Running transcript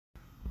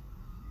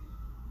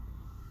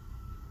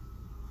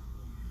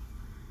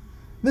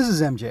This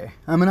is MJ.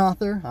 I'm an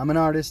author, I'm an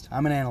artist,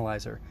 I'm an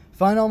analyzer.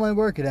 Find all my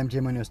work at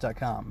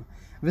mjmichnovetz.com.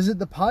 Visit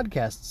the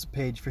podcasts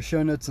page for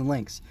show notes and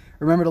links.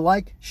 Remember to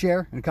like,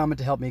 share, and comment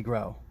to help me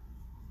grow.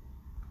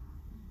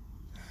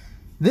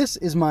 This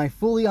is my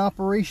fully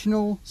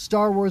operational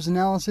Star Wars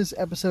analysis,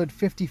 episode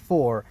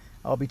 54.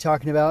 I'll be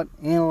talking about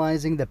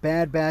analyzing the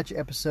Bad Batch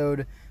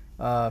episode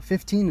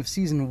 15 of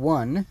season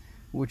 1,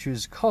 which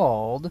is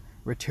called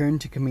Return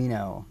to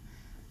Kamino.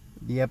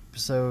 The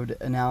episode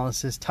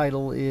analysis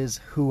title is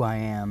Who I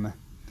Am.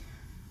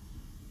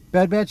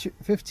 Bad Batch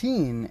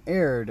 15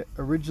 aired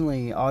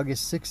originally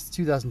August 6,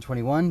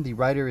 2021. The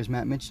writer is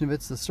Matt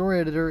Michnovetz. The story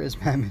editor is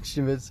Matt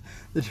Michnovetz.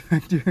 The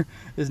director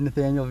is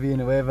Nathaniel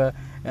Villanueva.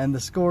 And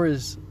the score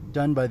is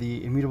done by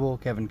the immutable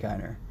Kevin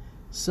Kiner.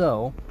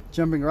 So,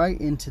 jumping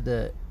right into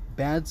the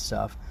bad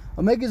stuff,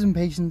 Omega's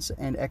impatience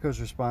and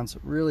Echo's response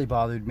really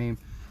bothered me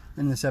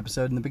in this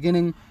episode. In the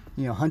beginning,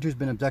 Hunter's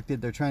been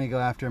abducted. They're trying to go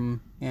after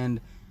him.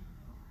 And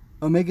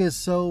Omega is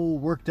so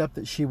worked up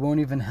that she won't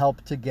even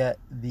help to get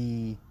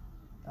the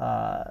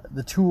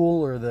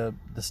tool or the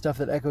stuff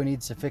that Echo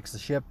needs to fix the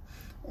ship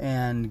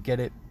and get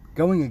it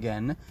going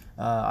again.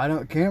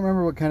 Can't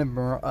remember what kind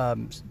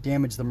of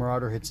damage the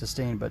Marauder had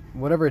sustained, but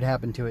whatever had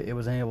happened to it, it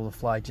wasn't able to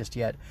fly just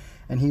yet,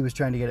 and he was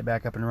trying to get it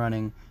back up and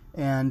running.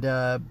 And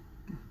I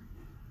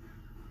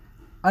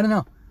don't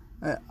know.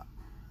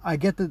 I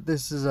get that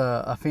this is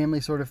a family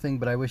sort of thing,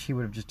 but I wish he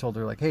would have just told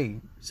her, like,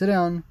 hey, sit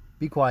down,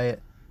 be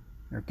quiet,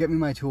 or get me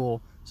my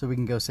tool so we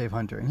can go save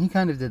Hunter. And he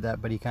kind of did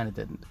that, but he kind of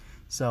didn't.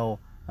 So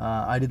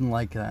I didn't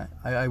like that.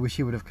 I wish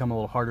he would have come a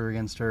little harder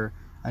against her.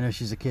 I know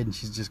she's a kid and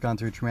she's just gone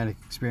through a traumatic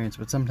experience,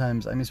 but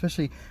sometimes,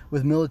 especially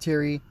with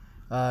military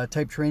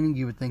type training,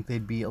 you would think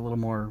they'd be a little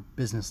more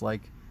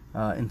business-like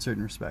in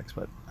certain respects,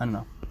 but I don't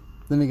know.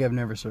 Then again, I've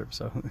never served,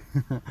 so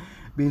it'd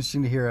be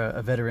interesting to hear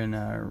a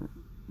veteran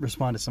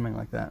respond to something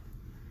like that.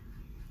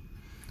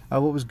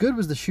 What was good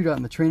was the shootout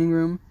in the training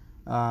room,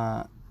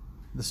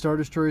 the Star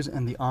Destroyers,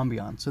 and the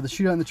ambiance. So the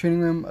shootout in the training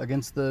room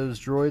against those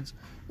droids,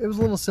 it was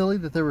a little silly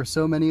that there were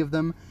so many of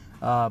them,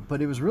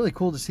 but it was really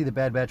cool to see the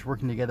Bad Batch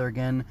working together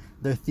again.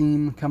 Their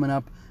theme coming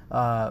up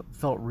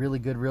felt really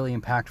good, really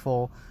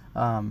impactful.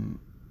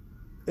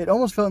 It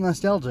almost felt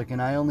nostalgic,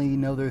 and I only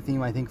know their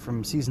theme, I think,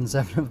 from Season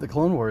 7 of the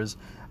Clone Wars,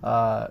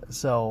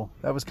 so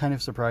that was kind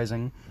of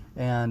surprising.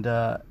 And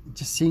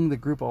just seeing the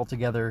group all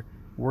together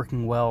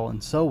working well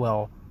and so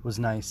well was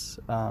nice.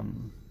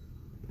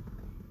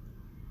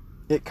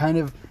 It kind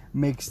of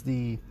makes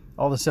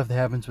all the stuff that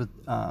happens with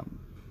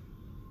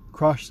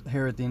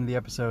Crosshair at the end of the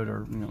episode,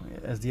 or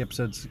as the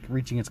episode's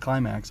reaching its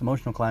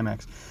emotional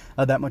climax,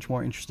 that much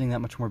more interesting, that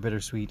much more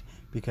bittersweet,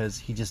 because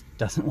he just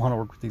doesn't want to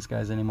work with these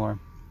guys anymore.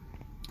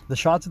 The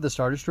shots of the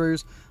Star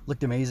Destroyers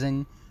looked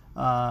amazing.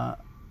 I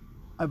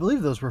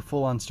believe those were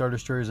full-on Star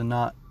Destroyers and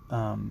not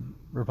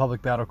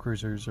Republic battle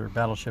cruisers or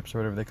battleships or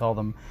whatever they call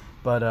them.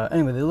 But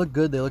anyway, they looked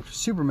good. They looked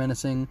super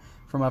menacing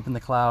from up in the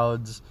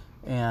clouds.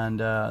 And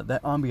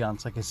that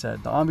ambiance, like I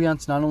said, the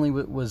ambiance not only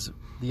was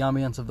the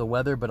ambiance of the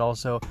weather, but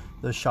also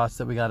those shots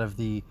that we got of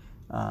the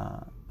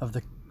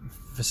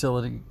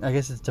facility. I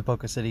guess it's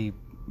Tipoca City,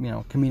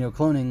 Kamino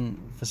cloning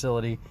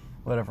facility,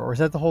 whatever. Or is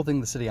that the whole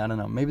thing, the city? I don't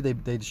know. Maybe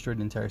they destroyed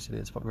the entire city.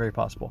 It's very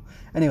possible.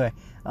 Anyway,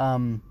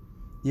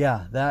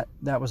 yeah,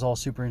 that was all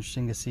super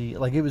interesting to see.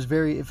 Like,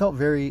 it felt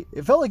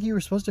like you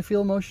were supposed to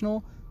feel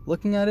emotional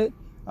looking at it.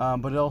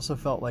 But it also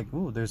felt like,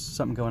 ooh, there's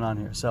something going on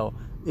here. So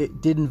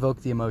it did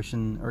evoke the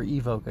emotion,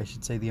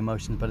 the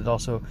emotions, but it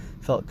also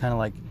felt kind of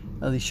like,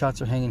 oh, these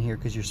shots are hanging here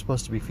because you're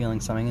supposed to be feeling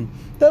something. And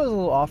that was a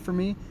little off for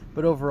me,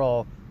 but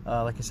overall,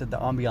 like I said, the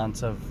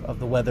ambiance of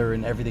the weather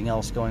and everything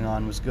else going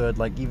on was good.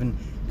 Like, even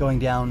going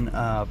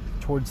down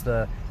towards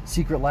the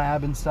secret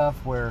lab and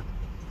stuff where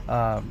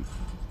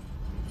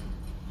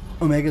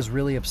Omega's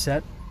really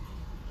upset.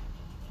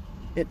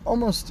 It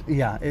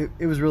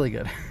was really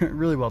good.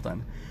 Really well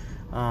done.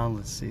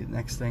 Let's see,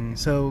 next thing.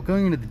 So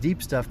going into the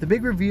deep stuff, the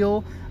big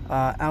reveal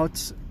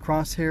puts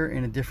Crosshair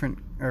in a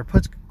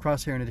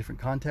different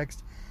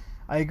context.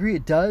 I agree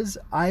it does.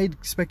 I'd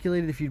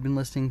speculated, if you'd been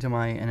listening to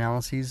my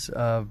analyses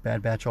of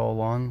Bad Batch all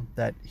along,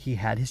 that he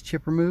had his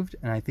chip removed,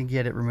 and I think he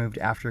had it removed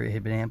after it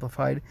had been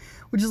amplified,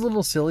 which is a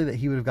little silly that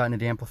he would have gotten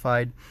it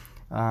amplified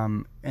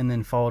and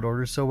then followed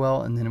orders so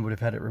well, and then would have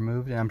had it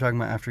removed. And I'm talking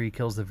about after he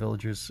kills the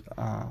villagers.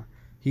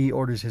 He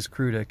orders his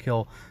crew to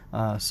kill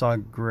Saw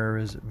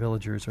Gerrera's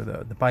villagers, or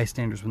the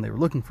bystanders, when they were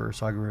looking for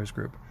Saw Gerrera's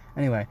group.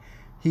 Anyway,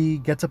 he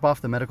gets up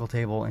off the medical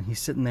table and he's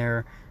sitting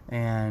there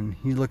and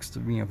he looks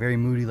very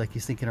moody, like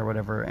he's thinking or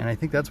whatever. And I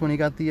think that's when he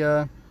got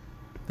the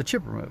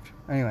chip removed.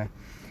 Anyway,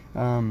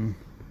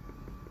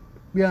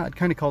 yeah, I'd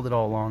kind of called it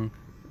all along.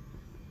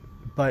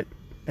 But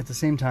at the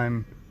same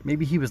time,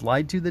 maybe he was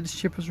lied to that his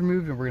chip was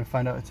removed, and we're going to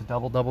find out it's a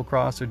double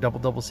cross or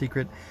double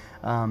secret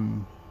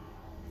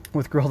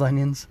with grilled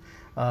onions.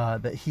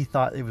 That he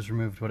thought it was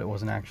removed, but it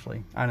wasn't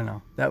actually. I don't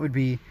know. That would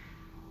be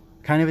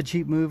kind of a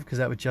cheap move, because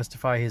that would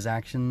justify his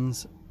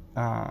actions,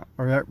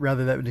 or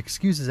rather that would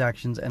excuse his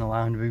actions and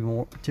allow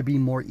him to be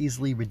more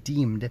easily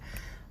redeemed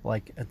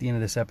like at the end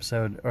of this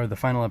episode, or the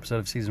final episode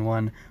of Season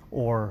 1,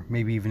 or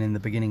maybe even in the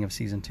beginning of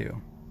Season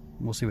 2.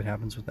 We'll see what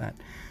happens with that.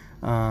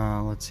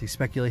 Let's see,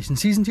 speculation.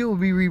 Season 2 will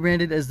be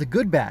rebranded as the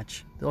Good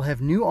Batch. They'll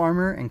have new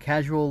armor and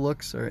casual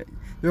looks, or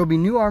there will be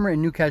new armor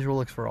and new casual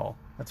looks for all.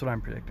 That's what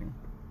I'm predicting.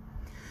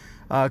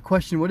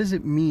 Question, what does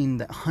it mean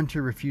that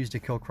Hunter refused to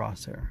kill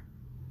Crosshair?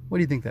 What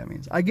do you think that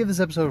means? I give this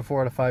episode a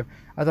 4 out of 5.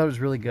 I thought it was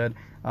really good.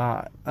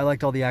 I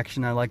liked all the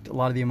action. I liked a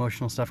lot of the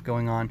emotional stuff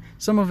going on.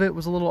 Some of it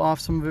was a little off.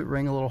 Some of it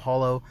rang a little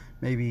hollow,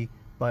 maybe.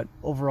 But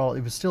overall,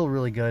 it was still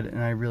really good,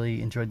 and I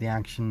really enjoyed the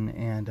action,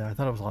 and I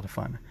thought it was a lot of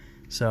fun.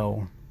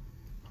 So,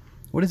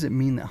 what does it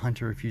mean that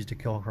Hunter refused to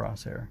kill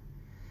Crosshair?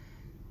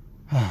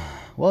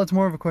 Well, it's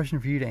more of a question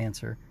for you to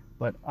answer,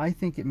 but I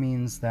think it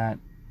means that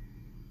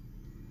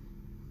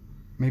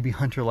maybe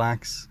Hunter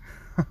lacks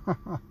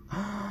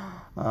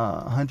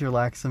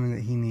something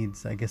that he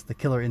needs. I guess the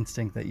killer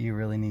instinct that you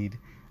really need.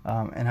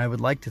 And I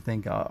would like to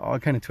think, I'll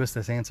kind of twist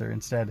this answer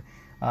instead.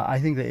 I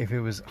think that if it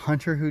was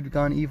Hunter who'd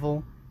gone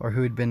evil, or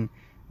who had been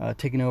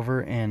taken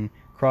over, and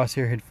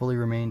Crosshair had fully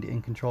remained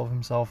in control of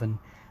himself and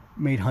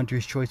made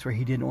Hunter's choice where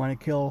he didn't want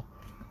to kill,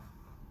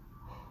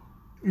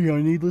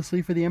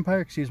 needlessly for the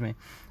Empire,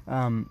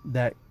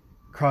 that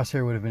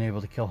Crosshair would have been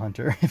able to kill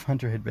Hunter if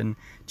Hunter had been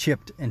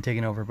chipped and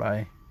taken over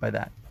by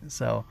that.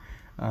 So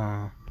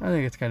I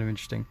think it's kind of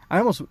interesting. I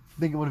almost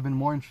think it would have been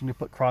more interesting to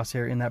put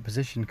Crosshair in that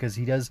position, because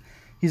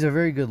he's a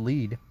very good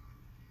lead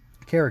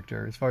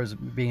character as far as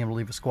being able to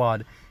lead a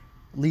squad,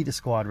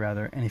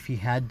 and if he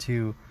had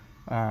to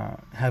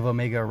have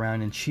Omega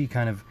around and she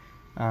kind of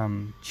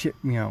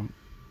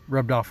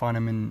rubbed off on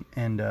him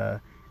and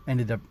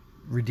ended up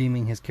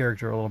redeeming his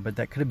character a little bit,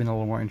 that could have been a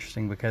little more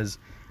interesting, because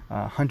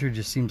Hunter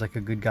just seems like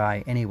a good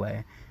guy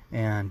anyway,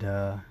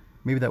 and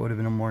maybe that would have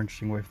been a more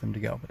interesting way for them to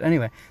go. But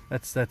anyway,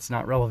 that's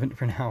not relevant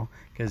for now,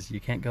 because you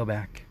can't go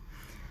back.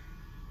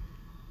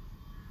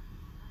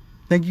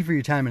 Thank you for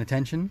your time and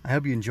attention. I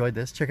hope you enjoyed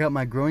this. Check out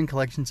my growing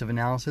collections of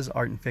analysis,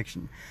 art, and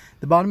fiction.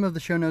 The bottom of the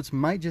show notes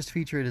might just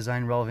feature a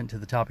design relevant to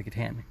the topic at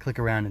hand. Click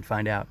around and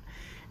find out.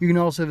 You can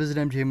also visit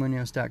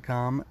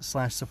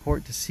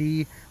mjmunoz.com/support to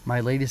see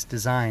my latest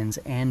designs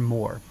and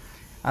more.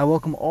 I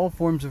welcome all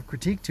forms of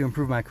critique to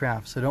improve my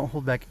craft, so don't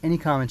hold back any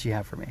comments you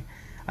have for me.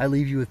 I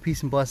leave you with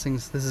peace and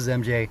blessings. This is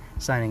MJ,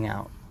 signing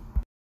out.